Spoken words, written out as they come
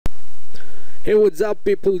Hey, what's up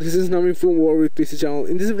people, this is Naveen from War with PC channel.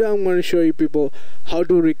 In this video I'm going to show you people how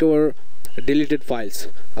to recover deleted files.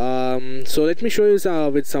 So let me show you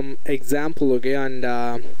with some example, okay? And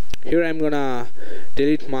here I'm gonna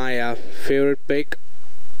delete my favorite pic.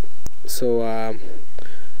 So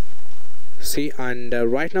see, and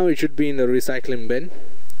right now it should be in the recycling bin.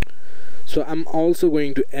 So I'm also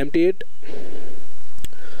going to empty it,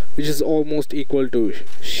 which is almost equal to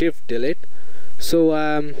shift delete.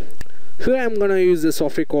 So here I'm gonna use the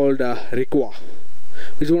software called Recuva,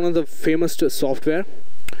 which is one of the famous software,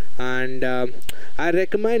 and I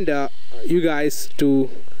recommend you guys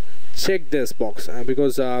to check this box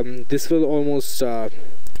because this will almost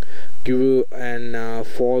give you an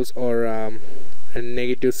false or a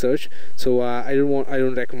negative search. So I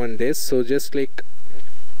don't recommend this. So just click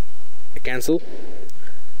cancel.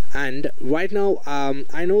 And right now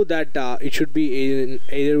I know that it should be in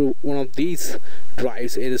either one of these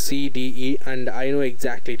drives, either C, D, E, and I know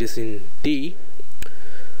exactly it is in D.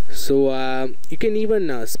 So you can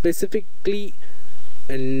even specifically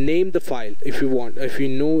name the file if you want, if you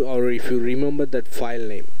know or if you remember that file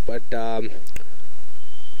name. But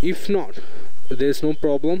if not, there's no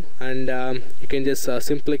problem, and you can just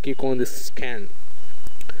simply click on this scan,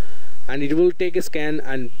 and it will take a scan,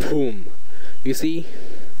 and boom, you see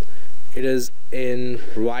it is in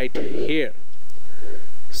right here.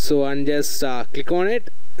 So and just click on it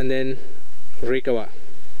and then recover.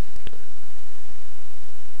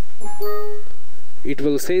 It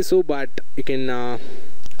will say so, but you can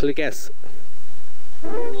click S,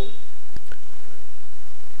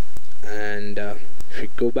 and if you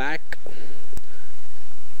go back,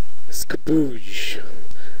 skaboosh.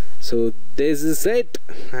 So this is it,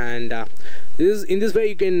 and in this way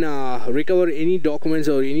you can recover any documents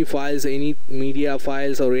or any files, any media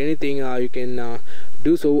files or anything. You can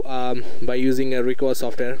do so by using a Recuva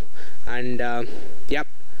software. And yep,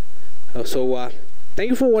 so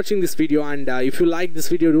thank you for watching this video, and if you like this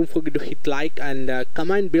video, don't forget to hit like and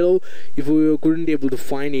comment below if you couldn't able to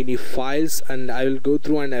find any files, and I will go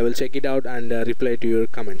through and I will check it out and reply to your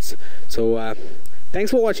comments. So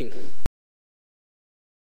thanks for watching.